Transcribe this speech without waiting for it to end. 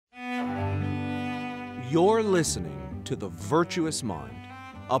You're listening to The Virtuous Mind,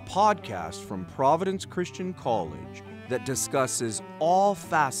 a podcast from Providence Christian College that discusses all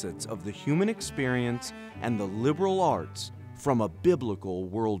facets of the human experience and the liberal arts from a biblical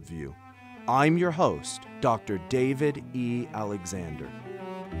worldview. I'm your host, Dr. David E. Alexander.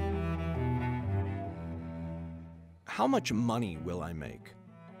 How much money will I make?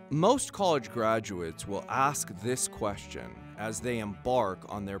 Most college graduates will ask this question as they embark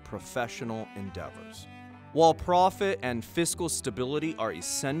on their professional endeavors. While profit and fiscal stability are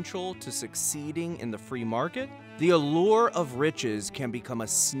essential to succeeding in the free market, the allure of riches can become a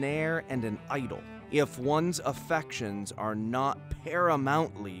snare and an idol if one's affections are not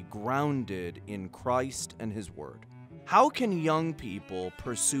paramountly grounded in Christ and His Word. How can young people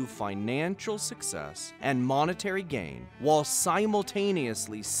pursue financial success and monetary gain while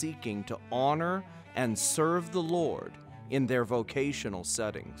simultaneously seeking to honor and serve the Lord in their vocational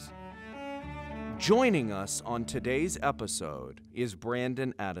settings? Joining us on today's episode is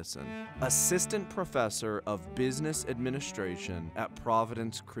Brandon Addison, Assistant Professor of Business Administration at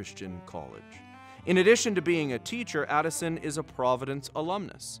Providence Christian College. In addition to being a teacher, Addison is a Providence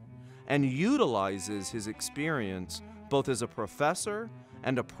alumnus and utilizes his experience both as a professor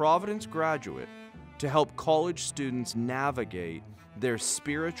and a Providence graduate to help college students navigate their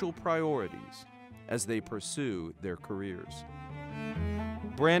spiritual priorities as they pursue their careers.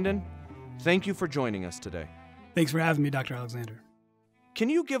 Brandon, thank you for joining us today. Thanks for having me, Dr. Alexander. Can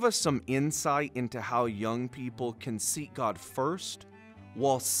you give us some insight into how young people can seek God first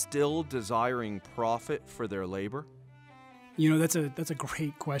while still desiring profit for their labor? You know, that's a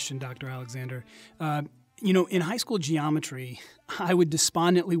great question, Dr. Alexander. In high school geometry, I would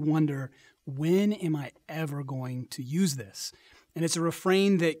despondently wonder, when am I ever going to use this? And it's a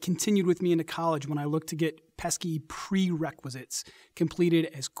refrain that continued with me into college when I looked to get pesky prerequisites completed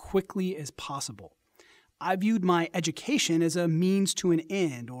as quickly as possible. I viewed my education as a means to an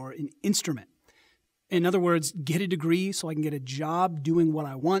end or an instrument. In other words, get a degree so I can get a job doing what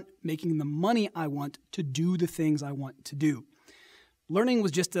I want, making the money I want to do the things I want to do. Learning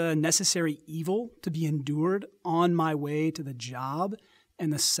was just a necessary evil to be endured on my way to the job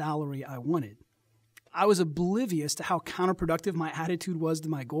and the salary I wanted. I was oblivious to how counterproductive my attitude was to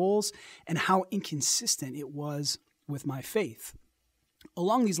my goals and how inconsistent it was with my faith.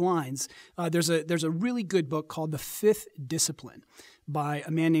 Along these lines, there's a really good book called The Fifth Discipline by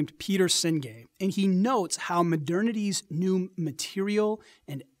a man named Peter Senge, and he notes how modernity's new material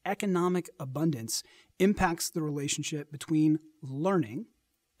and economic abundance impacts the relationship between learning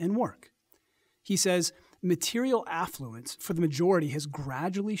and work. He says, material affluence for the majority has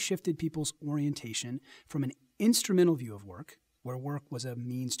gradually shifted people's orientation from an instrumental view of work, where work was a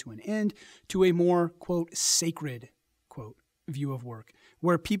means to an end, to a more, quote, sacred, quote, view of work,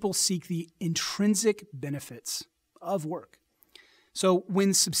 where people seek the intrinsic benefits of work. So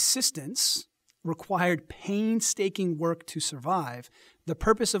when subsistence required painstaking work to survive, the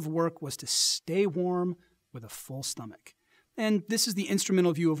purpose of work was to stay warm with a full stomach. And this is the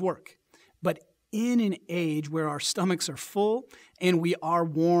instrumental view of work. But in an age where our stomachs are full and we are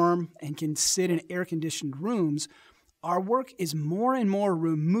warm and can sit in air-conditioned rooms, our work is more and more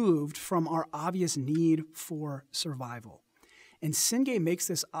removed from our obvious need for survival. And Senge makes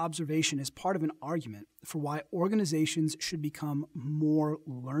this observation as part of an argument for why organizations should become more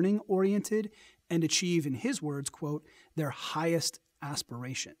learning-oriented and achieve, in his words, quote, their highest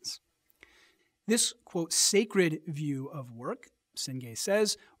aspirations. This, quote, sacred view of work, Senge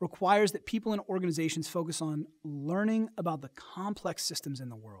says, requires that people and organizations focus on learning about the complex systems in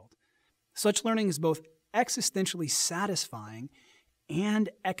the world. Such learning is both existentially satisfying and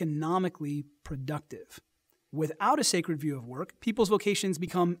economically productive. Without a sacred view of work, people's vocations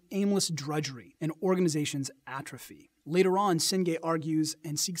become aimless drudgery and organizations atrophy. Later on, Senge argues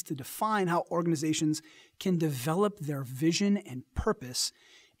and seeks to define how organizations can develop their vision and purpose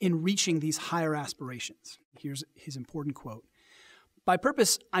in reaching these higher aspirations. Here's his important quote. By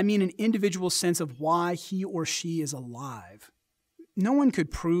purpose, I mean an individual's sense of why he or she is alive. No one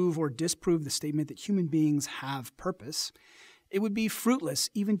could prove or disprove the statement that human beings have purpose. It would be fruitless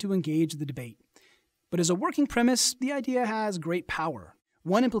even to engage the debate. But as a working premise, the idea has great power.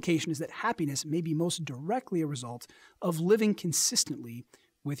 One implication is that happiness may be most directly a result of living consistently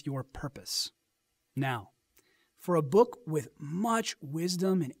with your purpose. Now, for a book with much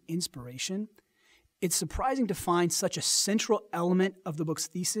wisdom and inspiration, it's surprising to find such a central element of the book's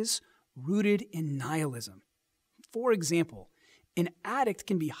thesis rooted in nihilism. For example, an addict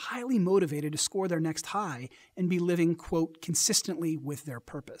can be highly motivated to score their next high and be living, quote, consistently with their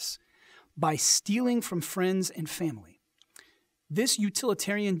purpose by stealing from friends and family. This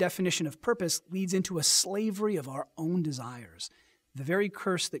utilitarian definition of purpose leads into a slavery of our own desires, the very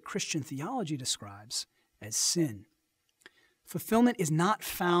curse that Christian theology describes as sin. Fulfillment is not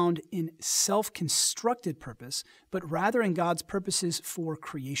found in self-constructed purpose, but rather in God's purposes for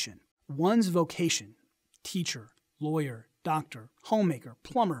creation. One's vocation, teacher, lawyer, doctor, homemaker,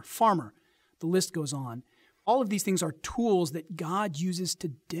 plumber, farmer, the list goes on. All of these things are tools that God uses to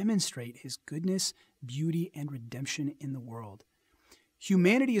demonstrate his goodness, beauty, and redemption in the world.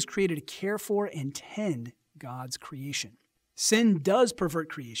 Humanity is created to care for and tend God's creation. Sin does pervert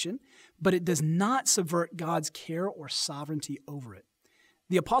creation, but it does not subvert God's care or sovereignty over it.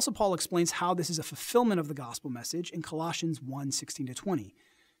 The Apostle Paul explains how this is a fulfillment of the gospel message in Colossians 1:16-20.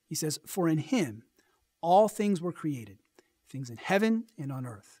 He says, "For in him all things were created, things in heaven and on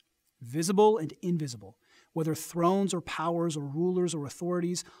earth, visible and invisible, whether thrones or powers or rulers or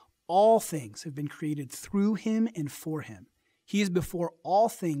authorities, all things have been created through him and for him. He is before all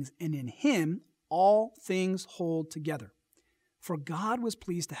things, and in him all things hold together. For God was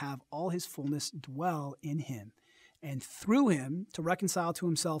pleased to have all his fullness dwell in him, and through him to reconcile to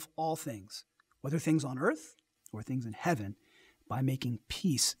himself all things, whether things on earth or things in heaven, by making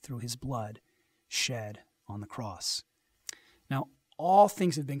peace through his blood shed on the cross." Now, all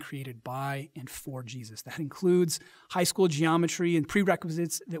things have been created by and for Jesus. That includes high school geometry and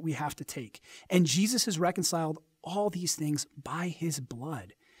prerequisites that we have to take. And Jesus has reconciled all these things by his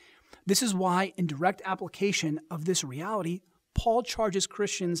blood. This is why, in direct application of this reality, Paul charges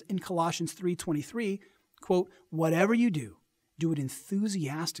Christians in Colossians 3:23, quote, "Whatever you do, do it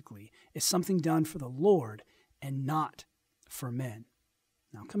enthusiastically as something done for the Lord and not for men."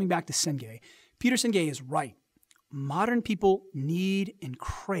 Now, coming back to Senge, Peter Senge is right. Modern people need and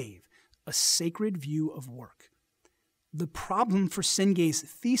crave a sacred view of work. The problem for Senge's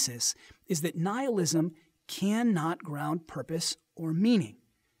thesis is that nihilism cannot ground purpose or meaning.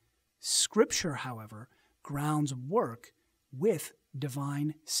 Scripture, however, grounds work with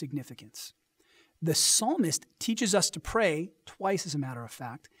divine significance. The psalmist teaches us to pray, twice as a matter of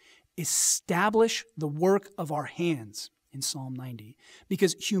fact, establish the work of our hands in Psalm 90,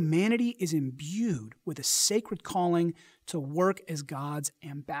 because humanity is imbued with a sacred calling to work as God's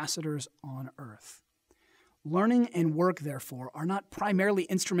ambassadors on earth. Learning and work, therefore, are not primarily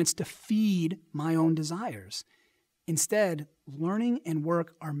instruments to feed my own desires. Instead, learning and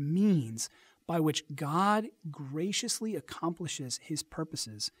work are means by which God graciously accomplishes his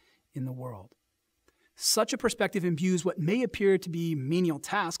purposes in the world. Such a perspective imbues what may appear to be menial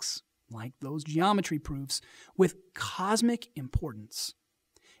tasks, like those geometry proofs, with cosmic importance.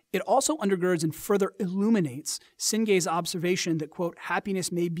 It also undergirds and further illuminates Senge's observation that, quote, "happiness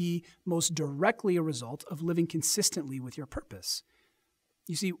may be most directly a result of living consistently with your purpose."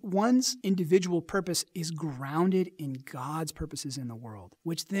 You see, one's individual purpose is grounded in God's purposes in the world,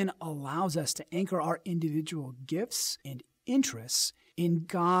 which then allows us to anchor our individual gifts and interests in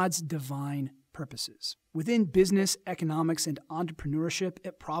God's divine purposes. Within business, economics, and entrepreneurship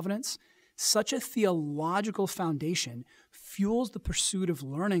at Providence, such a theological foundation fuels the pursuit of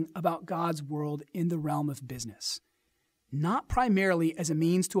learning about God's world in the realm of business, not primarily as a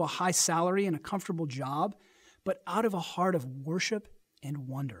means to a high salary and a comfortable job, but out of a heart of worship and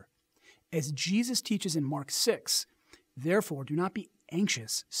wonder. As Jesus teaches in Mark 6, "Therefore do not be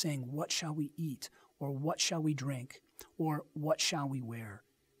anxious, saying, 'What shall we eat?' or 'What shall we drink?' or 'What shall we wear?'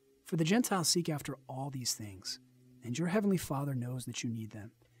 For the Gentiles seek after all these things, and your heavenly Father knows that you need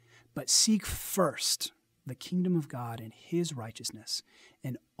them. But seek first the kingdom of God and his righteousness,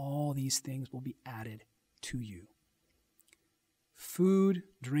 and all these things will be added to you." Food,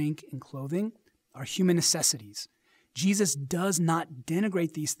 drink, and clothing are human necessities. Jesus does not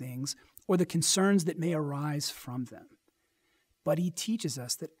denigrate these things or the concerns that may arise from them. But he teaches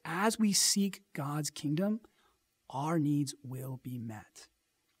us that as we seek God's kingdom, our needs will be met.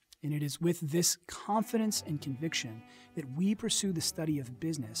 And it is with this confidence and conviction that we pursue the study of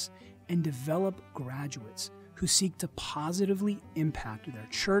business and develop graduates who seek to positively impact their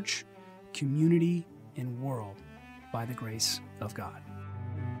church, community, and world by the grace of God.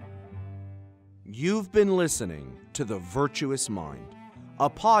 You've been listening to The Virtuous Mind,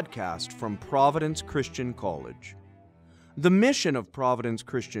 a podcast from Providence Christian College. The mission of Providence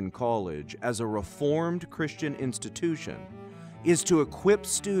Christian College as a reformed Christian institution is to equip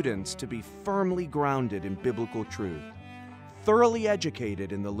students to be firmly grounded in biblical truth, thoroughly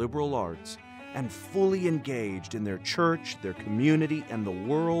educated in the liberal arts, and fully engaged in their church, their community, and the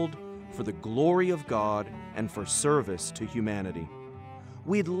world for the glory of God and for service to humanity.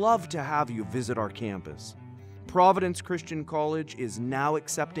 We'd love to have you visit our campus. Providence Christian College is now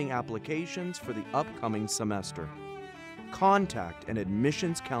accepting applications for the upcoming semester. Contact an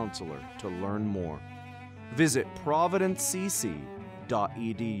admissions counselor to learn more. Visit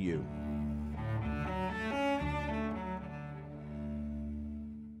providencecc.edu.